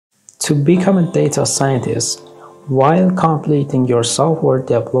To become a data scientist while completing your software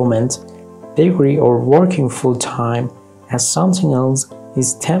development degree or working full-time as something else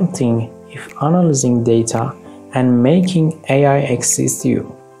is tempting if analyzing data and making AI assist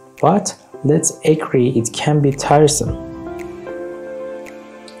you. But let's agree it can be tiresome.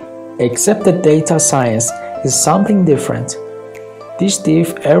 Except that data science is something different. This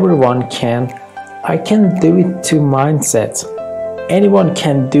diff everyone can, I can do it too mindset. Anyone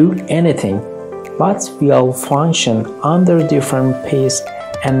can do anything, but we all function under different pace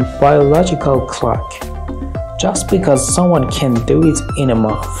and biological clock. Just because someone can do it in a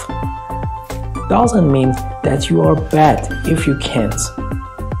month doesn't mean that you are bad if you can't.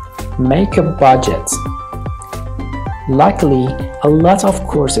 Make a budget. Luckily, a lot of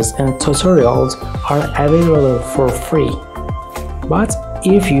courses and tutorials are available for free. But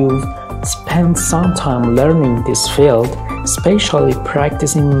if you've spent some time learning this field, especially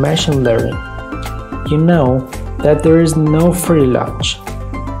practicing machine learning, you know that there is no free lunch.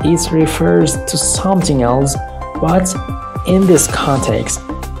 It refers to something else, but in this context,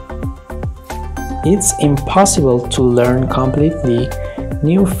 it's impossible to learn completely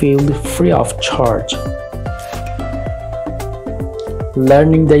new field free of charge.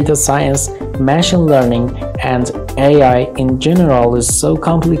 Learning data science, machine learning, and AI in general is so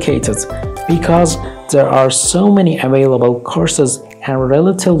complicated because there are so many available courses and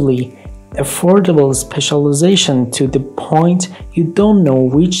relatively affordable specialization to the point you don't know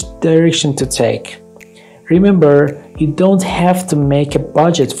which direction to take. Remember, you don't have to make a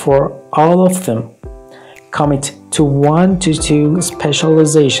budget for all of them. Commit to 1 to 2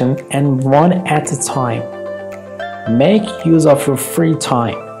 specialization and one at a time. Make use of your free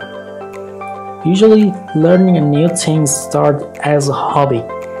time. Usually, learning a new thing starts as a hobby.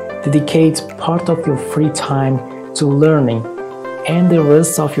 Dedicate part of your free time to learning and the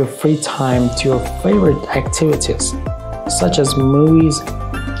rest of your free time to your favorite activities, such as movies,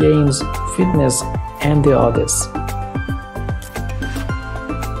 games, fitness, and the others.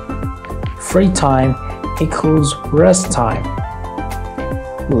 Free time equals rest time.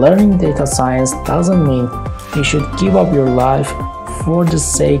 Learning data science doesn't mean you should give up your life for the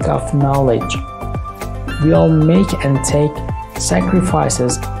sake of knowledge. We all make and take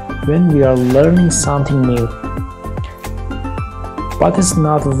sacrifices when we are learning something new. But it's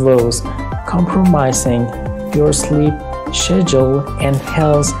not worth compromising your sleep schedule and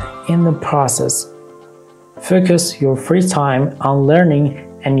health in the process. Focus your free time on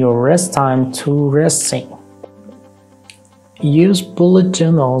learning and your rest time to resting. Use bullet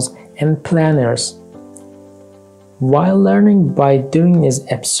journals and planners. While learning by doing is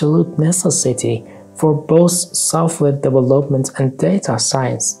absolute necessity for both software development and data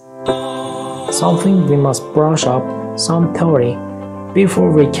science, something we must brush up some theory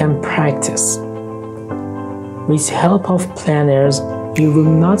before we can practice. With help of planners, you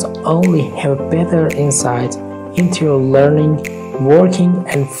will not only have better insight into your learning, working,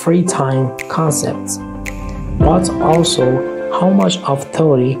 and free time concepts, but also how much of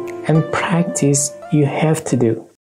theory and practice you have to do.